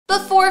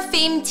Before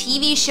famed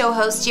TV show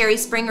host Jerry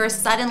Springer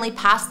suddenly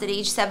passed at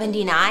age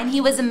 79, he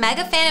was a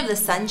mega fan of the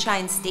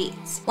Sunshine State.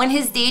 When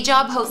his day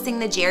job hosting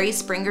the Jerry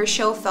Springer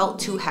Show felt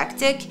too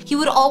hectic, he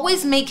would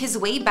always make his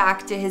way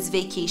back to his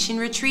vacation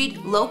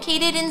retreat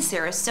located in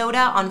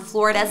Sarasota on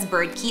Florida's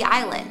Bird Key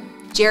Island.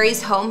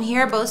 Jerry's home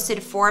here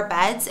boasted 4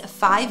 beds,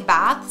 5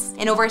 baths,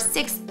 and over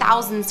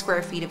 6,000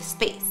 square feet of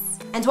space.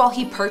 And while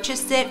he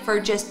purchased it for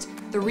just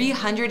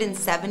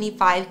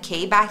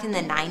 $375K back in the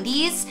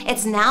 90s,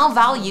 it's now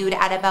valued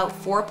at about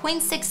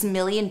 $4.6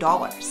 million.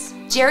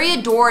 Jerry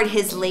adored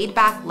his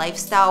laid-back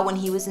lifestyle when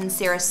he was in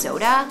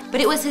Sarasota, but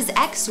it was his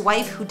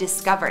ex-wife who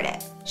discovered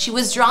it. She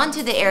was drawn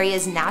to the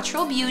area's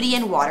natural beauty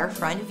and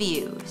waterfront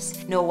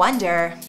views. No wonder